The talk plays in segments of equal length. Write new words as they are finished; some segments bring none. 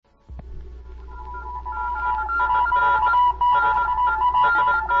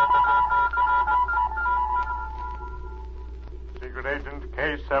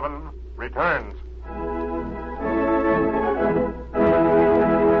K7 returns.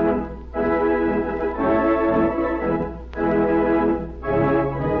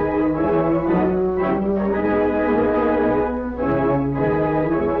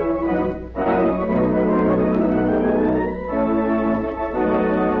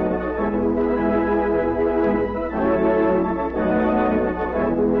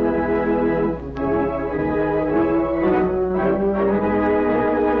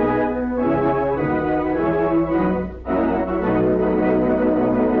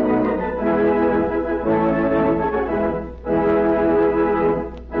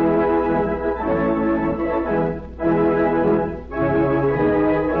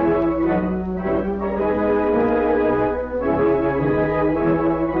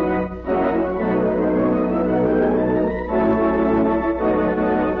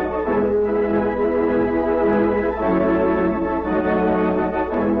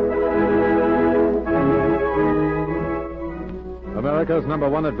 America's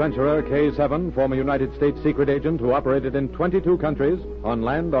 #1 adventurer, K7, former United States secret agent who operated in 22 countries, on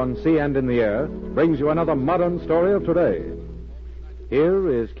land, on sea, and in the air, brings you another modern story of today. Here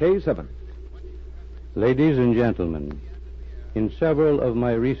is K7. Ladies and gentlemen, in several of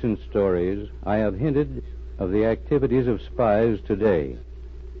my recent stories, I have hinted of the activities of spies today.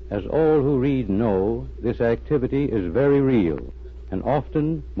 As all who read know, this activity is very real and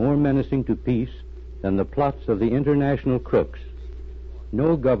often more menacing to peace than the plots of the international crooks.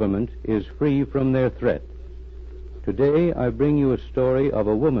 No government is free from their threat. Today I bring you a story of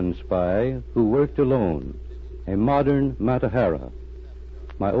a woman spy who worked alone, a modern Matahara.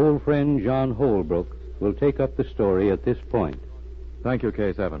 My old friend John Holbrook will take up the story at this point. Thank you,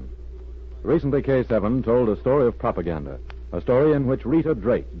 K7. Recently, K7 told a story of propaganda, a story in which Rita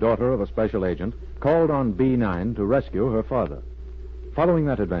Drake, daughter of a special agent, called on B9 to rescue her father. Following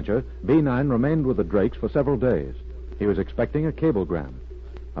that adventure, B9 remained with the Drakes for several days. He was expecting a cablegram.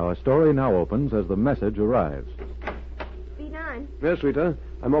 Our story now opens as the message arrives. B9. Yes, Rita.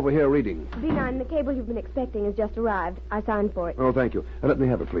 I'm over here reading. B9, the cable you've been expecting has just arrived. I signed for it. Oh, thank you. Let me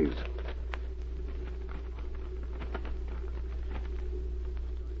have it, please.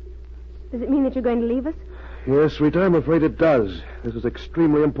 Does it mean that you're going to leave us? Yes, Rita, I'm afraid it does. This is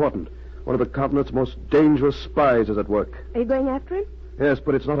extremely important. One of the continent's most dangerous spies is at work. Are you going after him? Yes,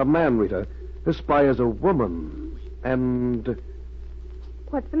 but it's not a man, Rita. This spy is a woman. And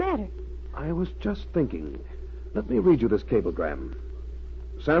What's the matter? I was just thinking. Let me read you this cablegram.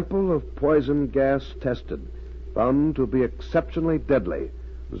 Sample of poison gas tested. Found to be exceptionally deadly.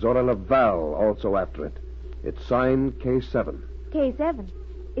 Zora Laval also after it. It's signed K7. K7?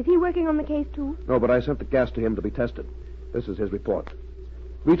 Is he working on the case, too? No, but I sent the gas to him to be tested. This is his report.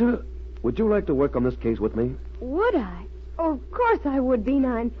 Rita, would you like to work on this case with me? Would I? Oh, of course I would,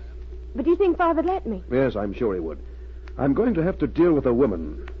 B9. But do you think Father'd let me? Yes, I'm sure he would. I'm going to have to deal with a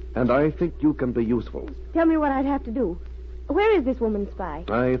woman, and I think you can be useful. Tell me what I'd have to do. Where is this woman spy?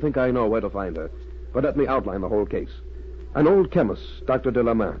 I think I know where to find her. But let me outline the whole case. An old chemist, Dr.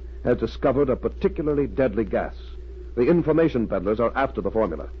 Delamain, has discovered a particularly deadly gas. The information peddlers are after the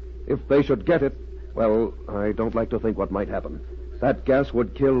formula. If they should get it, well, I don't like to think what might happen. That gas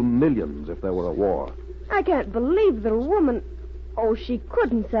would kill millions if there were a war. I can't believe that a woman... Oh, she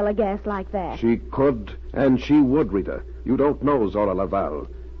couldn't sell a gas like that. She could, and she would, Rita. You don't know Zora Laval.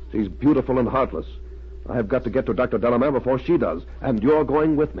 She's beautiful and heartless. I've got to get to Dr. Delamain before she does, and you're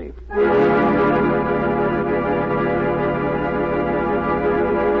going with me.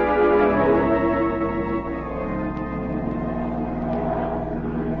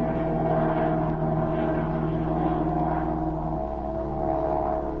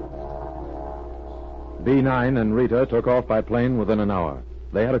 B9 and Rita took off by plane within an hour.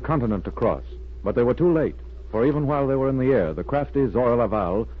 They had a continent to cross, but they were too late, for even while they were in the air, the crafty Zora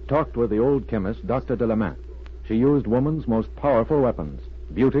Laval talked with the old chemist, Dr. Delamain. She used woman's most powerful weapons,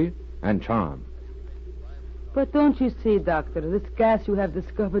 beauty and charm. But don't you see, Doctor, this gas you have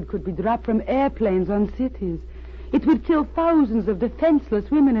discovered could be dropped from airplanes on cities. It would kill thousands of defenseless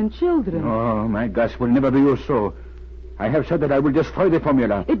women and children. Oh, my gas will never be used so. I have said that I will destroy the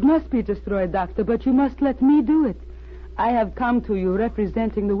formula. It must be destroyed, Doctor, but you must let me do it. I have come to you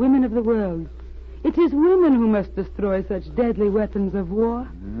representing the women of the world. It is women who must destroy such deadly weapons of war.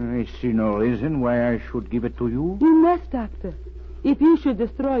 I see no reason why I should give it to you. You must, Doctor. If you should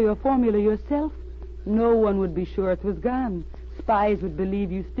destroy your formula yourself, no one would be sure it was gone. Spies would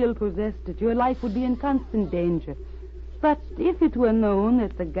believe you still possessed it. Your life would be in constant danger. But if it were known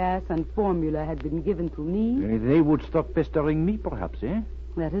that the gas and formula had been given to me... They would stop pestering me, perhaps, eh?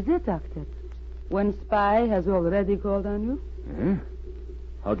 That is it, Doctor. One spy has already called on you. Eh?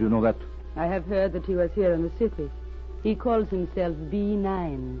 How do you know that? I have heard that he was here in the city. He calls himself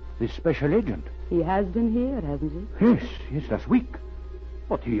B9. The special agent? He has been here, hasn't he? Yes, last week.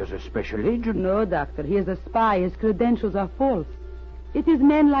 But he is a special agent. No, Doctor. He is a spy. His credentials are false. It is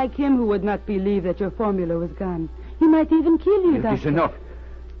men like him who would not believe that your formula was gone. He might even kill you, Doctor. It is enough.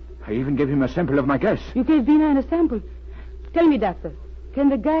 I even gave him a sample of my gas. You gave B9 a sample? Tell me, Doctor, can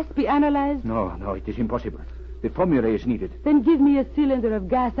the gas be analyzed? No, it is impossible. The formula is needed. Then give me a cylinder of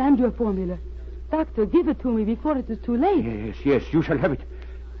gas and your formula. Doctor, give it to me before it is too late. Yes, you shall have it.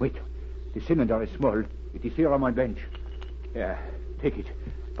 Wait, the cylinder is small. It is here on my bench. Yeah, take it.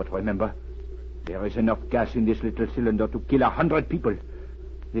 But remember, there is enough gas in this little cylinder to kill 100 people.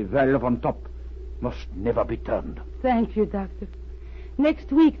 The valve on top must never be turned. Thank you, Doctor.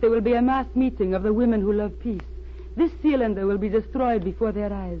 Next week there will be a mass meeting of the women who love peace. This cylinder will be destroyed before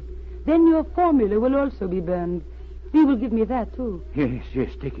their eyes. Then your formula will also be burned. You will give me that, too. Yes,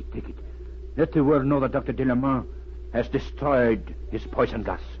 take it. Let the world know that Dr. Delamont has destroyed his poison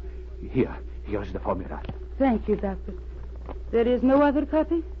gas. Here is the formula. Thank you, Doctor. There is no other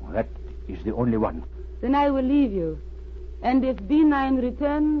copy? Well, that is the only one. Then I will leave you. And if B9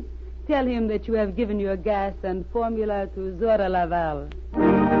 returns, tell him that you have given your gas and formula to Zora Laval.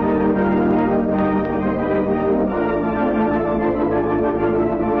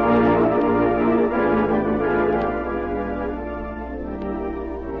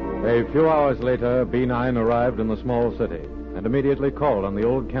 A few hours later, B9 arrived in the small city and immediately called on the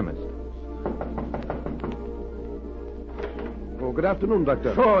old chemist. Oh, good afternoon,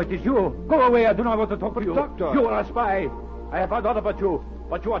 Doctor. So, it is you. Go away. I do not want to talk to you. Doctor. You are a spy. I have found out about you,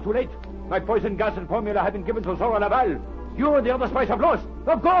 but you are too late. My poison gas and formula have been given to Zora Laval. You and the other spies have lost.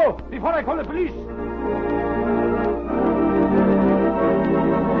 Now go, before I call the police.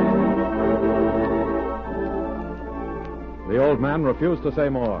 The old man refused to say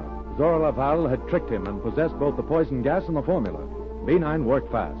more. Zora Laval had tricked him and possessed both the poison gas and the formula. B9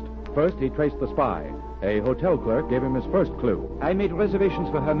 worked fast. First, he traced the spy. A hotel clerk gave him his first clue. I made reservations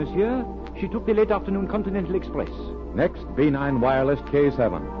for her, monsieur. She took the late afternoon Continental Express. Next, B9 wirelessed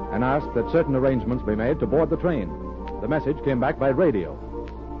K7 and asked that certain arrangements be made to board the train. The message came back by radio.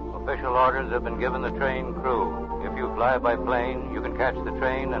 Official orders have been given the train crew. If you fly by plane, you can catch the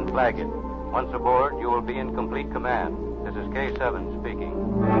train and flag it. Once aboard, you will be in complete command. This is K7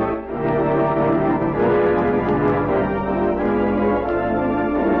 speaking.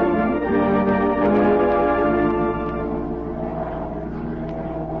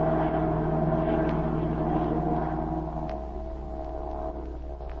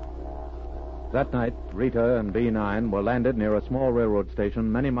 That night, Rita and B9 were landed near a small railroad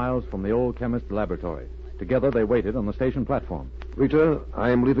station many miles from the old chemist's laboratory. Together, they waited on the station platform. Rita,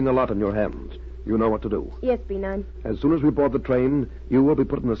 I am leaving a lot in your hands. You know what to do. Yes, B9. As soon as we board the train, you will be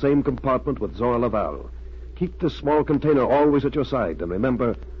put in the same compartment with Zora Laval. Keep this small container always at your side, and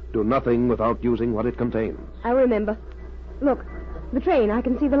remember, do nothing without using what it contains. I remember. Look, the train. I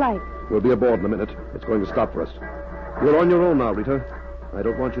can see the light. We'll be aboard in a minute. It's going to stop for us. You're on your own now, Rita. I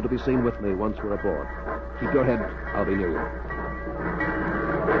don't want you to be seen with me once we're aboard. Keep your head. I'll be near you.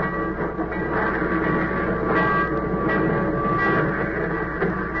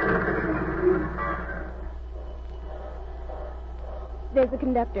 There's the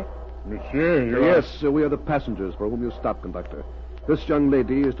conductor. Monsieur, Yes, we are the passengers for whom you stopped, conductor. This young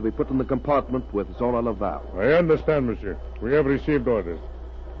lady is to be put in the compartment with Zora Laval. I understand, monsieur. We have received orders.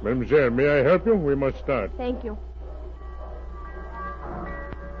 Mademoiselle, may I help you? We must start. Thank you.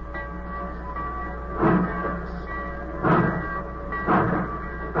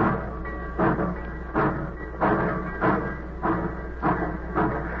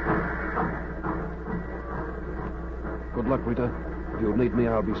 Good luck, Rita. If you need me,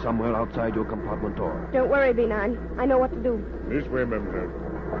 I'll be somewhere outside your compartment door. Don't worry, B9. I know what to do. This way,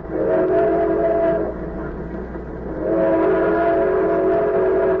 mademoiselle.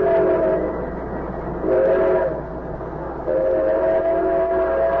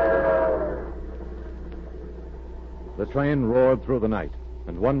 The train roared through the night,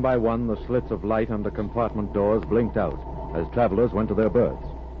 and one by one the slits of light under compartment doors blinked out as travelers went to their berths.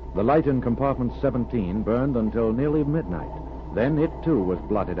 The light in compartment 17 burned until nearly midnight. Then it, too, was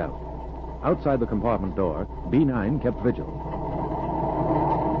blotted out. Outside the compartment door, B9 kept vigil.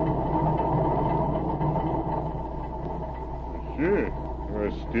 Monsieur, you are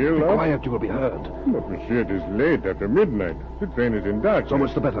Be still up? quiet, you will be heard. But, monsieur, it is late after midnight. The train is in darkness. So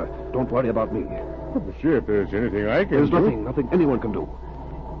much the better. Don't worry about me. But, monsieur, if there is anything I can There's do... nothing anyone can do.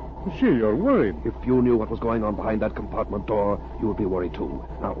 Monsieur, you're worried. If you knew what was going on behind that compartment door, you would be worried too.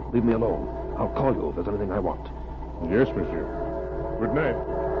 Now, leave me alone. I'll call you if there's anything I want. Yes, monsieur. Good night.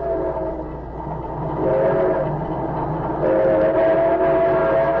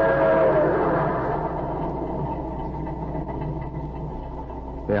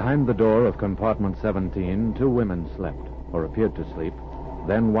 Behind the door of compartment 17, 2 women slept, or appeared to sleep.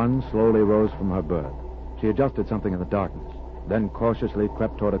 Then one slowly rose from her berth. She adjusted something in the darkness, then cautiously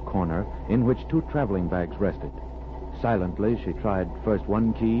crept toward a corner in which 2 traveling bags rested. Silently, she tried first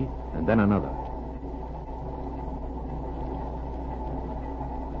one key and then another.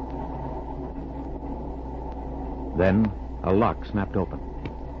 Then a lock snapped open.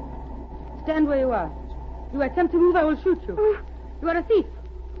 Stand where you are. You attempt to move, I will shoot you. You are a thief.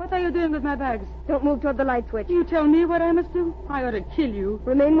 What are you doing with my bags? Don't move toward the light switch. You tell me what I must do? I ought to kill you.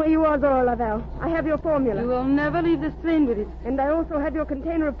 Remain where you are, Zora Lavelle. I have your formula. You will never leave this train with it. And I also have your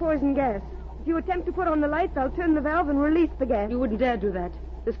container of poison gas. If you attempt to put on the lights, I'll turn the valve and release the gas. You wouldn't dare do that.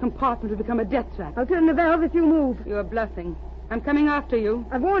 This compartment will become a death trap. I'll turn the valve if you move. You're bluffing. I'm coming after you.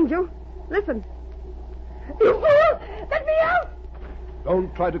 I've warned you. Listen. You fool! Let me out!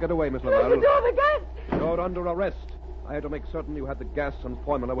 Don't try to get away, Miss Close Lavelle. the door, the gas! You're under arrest. I had to make certain you had the gas and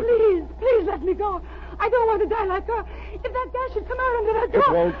formula with you. Please let me go. I don't want to die like her. If that gas should come out under that door...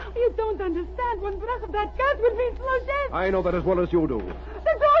 It won't. You don't understand. One breath of that gas would mean slow death. I know that as well as you do. The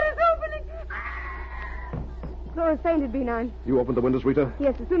door is opening. Zora's fainted, B9. You opened the windows, Rita?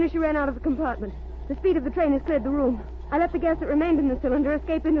 Yes, as soon as she ran out of the compartment. The speed of the train has cleared the room. I let the gas that remained in the cylinder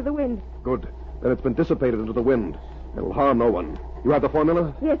escape into the wind. Good. Then it's been dissipated into the wind. It'll harm no one. You have the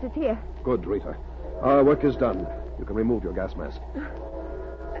formula? Yes, it's here. Good, Rita. Our work is done. You can remove your gas mask.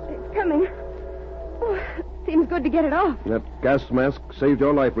 It's coming. Oh, seems good to get it off. That gas mask saved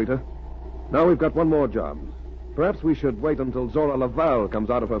your life, Rita. Now we've got one more job. Perhaps we should wait until Zora Lavelle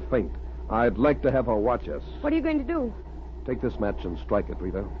comes out of her faint. I'd like to have her watch us. What are you going to do? Take this match and strike it,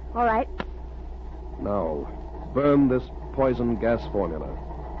 Rita. All right. Now, burn this poison gas formula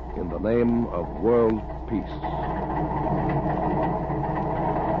in the name of world peace.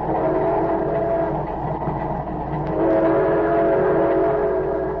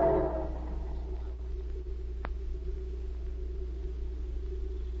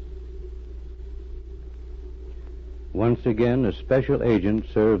 Once again, a special agent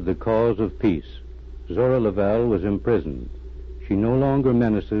served the cause of peace. Zora Lavelle was imprisoned. She no longer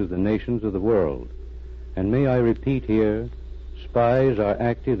menaces the nations of the world. And may I repeat here, spies are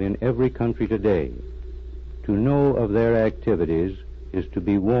active in every country today. To know of their activities is to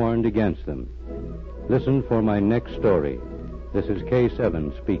be warned against them. Listen for my next story. This is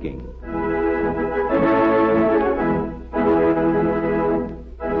K7 speaking.